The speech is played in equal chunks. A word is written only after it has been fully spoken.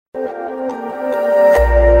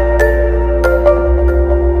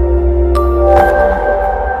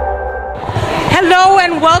Hello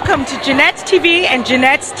and welcome to Jeanette's TV and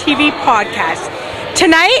Jeanette's TV podcast.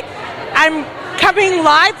 Tonight, I'm coming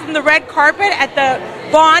live from the red carpet at the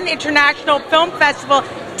Vaughan International Film Festival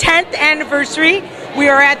 10th anniversary. We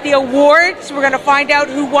are at the awards. We're going to find out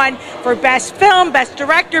who won for Best Film, Best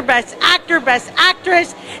Director, Best Actor, Best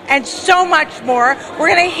Actress, and so much more.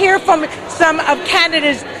 We're going to hear from some of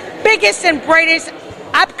Canada's biggest and brightest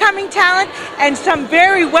upcoming talent and some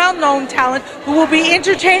very well-known talent who will be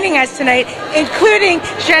entertaining us tonight, including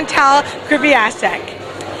Chantal Kreviazek.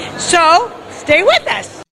 So, stay with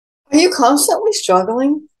us. Are you constantly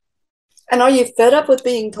struggling? And are you fed up with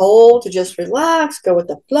being told to just relax, go with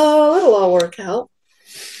the flow, it'll all work out?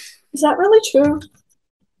 Is that really true?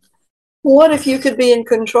 What if you could be in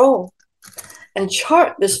control and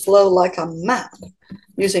chart this flow like a map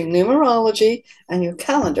using numerology and your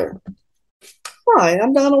calendar? Hi,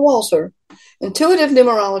 I'm Donna Walser, intuitive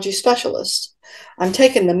numerology specialist. I'm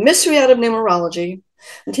taking the mystery out of numerology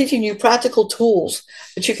and teaching you practical tools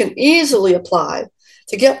that you can easily apply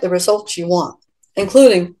to get the results you want,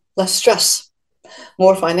 including less stress,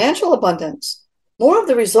 more financial abundance, more of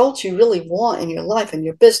the results you really want in your life and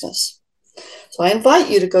your business. So I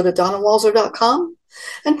invite you to go to donnawalser.com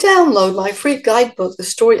and download my free guidebook, The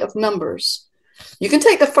Story of Numbers. You can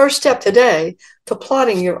take the first step today to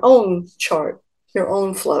plotting your own chart, your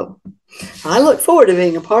own flow. I look forward to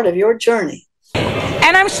being a part of your journey.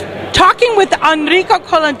 And I'm talking with Enrico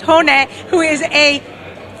Colantoni, who is a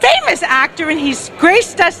famous actor, and he's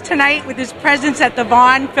graced us tonight with his presence at the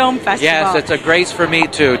Vaughan Film Festival. Yes, it's a grace for me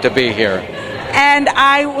too to be here. And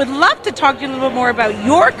I would love to talk to you a little bit more about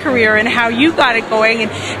your career and how you got it going. And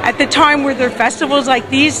at the time, were there festivals like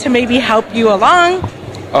these to maybe help you along?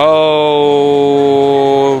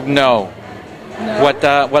 Oh, no.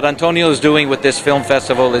 What Antonio is doing with this film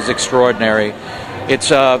festival is extraordinary.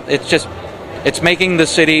 It's making the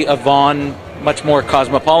city of Vaughan much more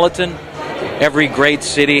cosmopolitan. Every great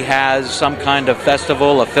city has some kind of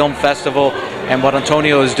festival, a film festival, and what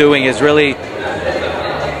Antonio is doing is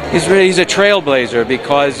he's a trailblazer,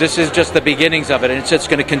 because this is just the beginnings of it, and it's just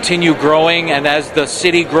going to continue growing. And as the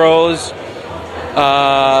city grows,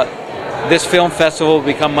 this film festival will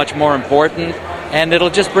become much more important, and it'll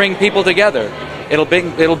just bring people together. It'll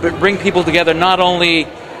bring people together not only,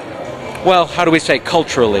 well, how do we say,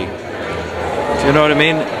 culturally? Do you know what I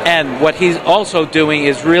mean? And what he's also doing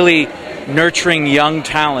is really nurturing young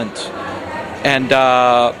talent, and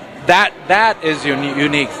that is a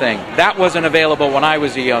unique thing. That wasn't available when I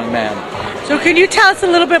was a young man. So can you tell us a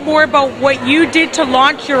little bit more about what you did to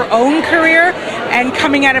launch your own career and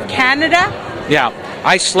coming out of Canada? Yeah,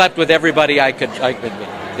 I slept with everybody I could.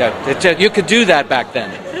 Yeah, you could do that back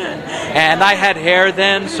then. And I had hair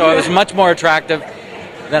then, so I was much more attractive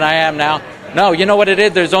than I am now. No, you know what it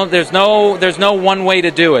is? There's no one way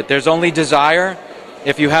to do it. There's only desire.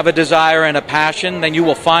 If you have a desire and a passion, then you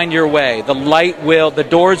will find your way. The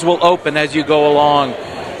doors will open as you go along.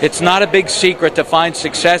 It's not a big secret to find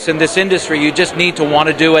success in this industry. You just need to want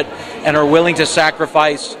to do it and are willing to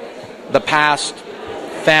sacrifice the past,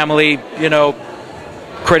 family,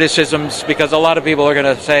 criticisms, because a lot of people are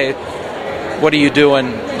going to say, what are you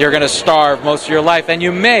doing? You're going to starve most of your life. And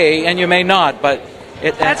you may, and you may not, but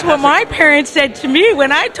that's what my parents said to me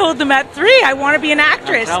when I told them at 3 I want to be an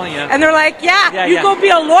actress. I'm telling you. And they're like, go be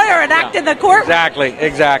a lawyer and act in the court.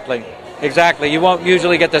 Exactly. You won't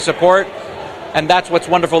usually get the support. And that's what's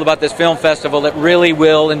wonderful about this film festival. It really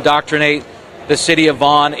will indoctrinate the city of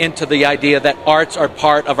Vaughan into the idea that arts are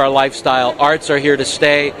part of our lifestyle. Arts are here to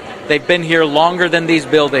stay. They've been here longer than these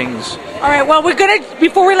buildings. All right, well, we're going to,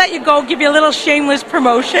 before we let you go, give you a little shameless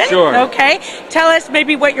promotion. Sure. Okay? Tell us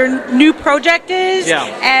maybe what your new project is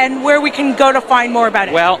and where we can go to find more about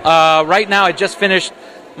it. Well, right now I just finished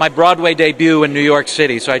my Broadway debut in New York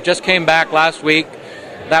City. So I just came back last week.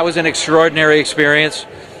 That was an extraordinary experience.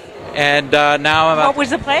 And now I'm... What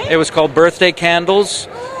was the play? It was called Birthday Candles.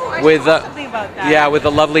 With something about that. Yeah, with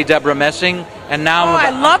the lovely Deborah Messing. And now I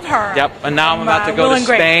love her. Yep, and now I'm about to go to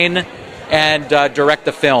Spain and direct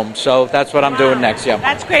the film. So that's what I'm doing next,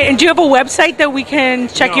 That's great. And do you have a website that we can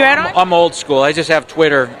check you out on? I'm old school. I just have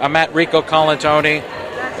Twitter. I'm at Enrico Colantoni,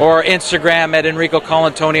 or Instagram at Enrico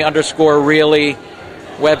Colantoni _really.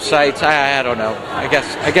 Websites, I don't know. I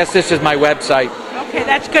guess this is my website. Okay,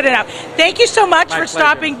 that's good enough. Thank you so much for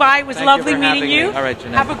stopping by. It was lovely meeting you. All right,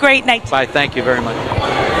 Jeanette. Have a great night. Bye. Thank you very much.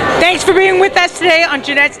 Thanks for being with us today on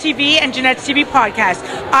Jeanette's TV and Jeanette's TV podcast.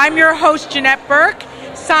 I'm your host, Jeanette Burke,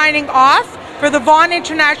 signing off for the Vaughan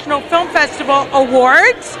International Film Festival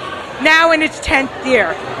Awards, now in its 10th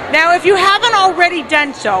year. Now, if you haven't already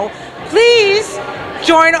done so, please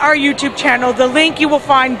join our YouTube channel. The link you will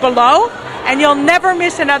find below, and you'll never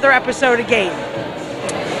miss another episode again.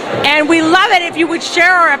 And we love it if you would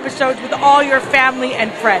share our episodes with all your family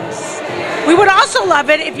and friends. We would also love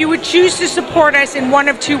it if you would choose to support us in one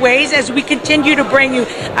of two ways as we continue to bring you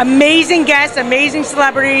amazing guests, amazing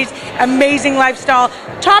celebrities, amazing lifestyle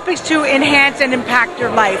topics to enhance and impact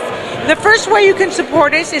your life. The first way you can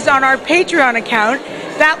support us is on our Patreon account.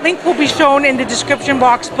 That link will be shown in the description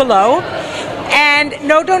box below. And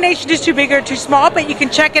no donation is too big or too small, but you can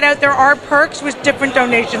check it out. There are perks with different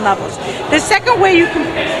donation levels. The second way you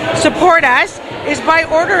can support us is by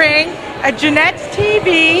ordering a Jeanette's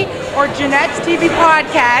TV or Jeanette's TV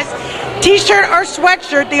podcast t-shirt or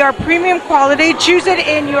sweatshirt. They are premium quality. Choose it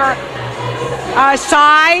in your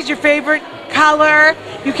size, your favorite color.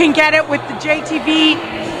 You can get it with the JTV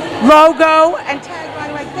logo and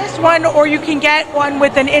tagline like this one, or you can get one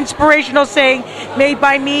with an inspirational saying made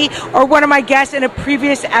by me or one of my guests in a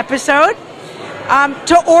previous episode.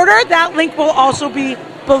 To order, that link will also be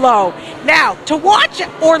below. Now, to watch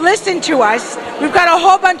or listen to us, we've got a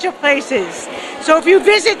whole bunch of places. So if you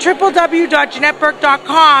visit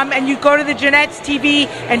www.JeanetteBurke.com and you go to the Jeanette's TV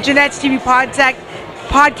and Jeanette's TV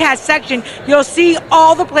podcast section, you'll see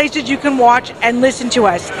all the places you can watch and listen to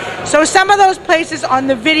us. So some of those places on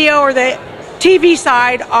the video or the TV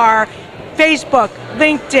side are Facebook,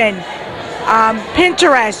 LinkedIn,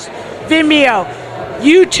 Pinterest, Vimeo,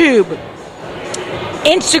 YouTube,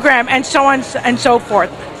 Instagram, and so on and so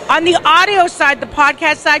forth. On the audio side, the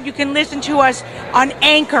podcast side, you can listen to us on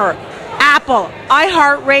Anchor, Apple,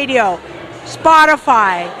 iHeartRadio,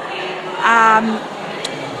 Spotify,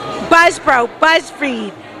 Buzzsprout,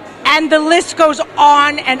 BuzzFeed, and the list goes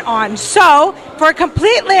on and on. So, for a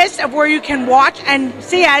complete list of where you can watch and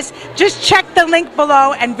see us, just check the link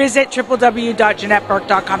below and visit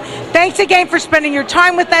www.JeanetteBurke.com. Thanks again for spending your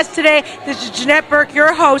time with us today. This is Jeanette Burke,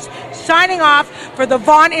 your host, signing off for the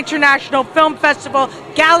Vaughan International Film Festival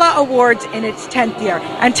Gala Awards in its 10th year.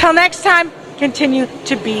 Until next time, continue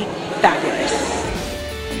to be fabulous.